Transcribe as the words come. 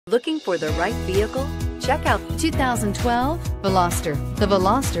Looking for the right vehicle? Check out 2012 Veloster. The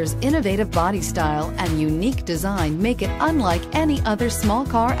Veloster's innovative body style and unique design make it unlike any other small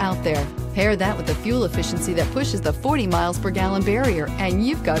car out there. Pair that with the fuel efficiency that pushes the 40 miles per gallon barrier, and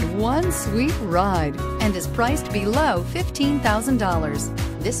you've got one sweet ride, and is priced below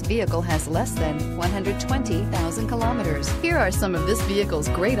 $15,000. This vehicle has less than 120,000 kilometers. Here are some of this vehicle's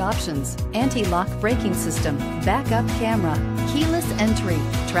great options: anti-lock braking system, backup camera, keyless entry,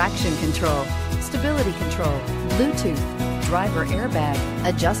 traction control, stability control, Bluetooth, driver airbag,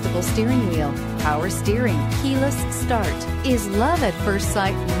 adjustable steering wheel, power steering, keyless start. Is love at first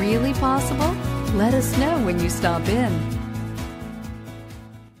sight really possible? Let us know when you stop in.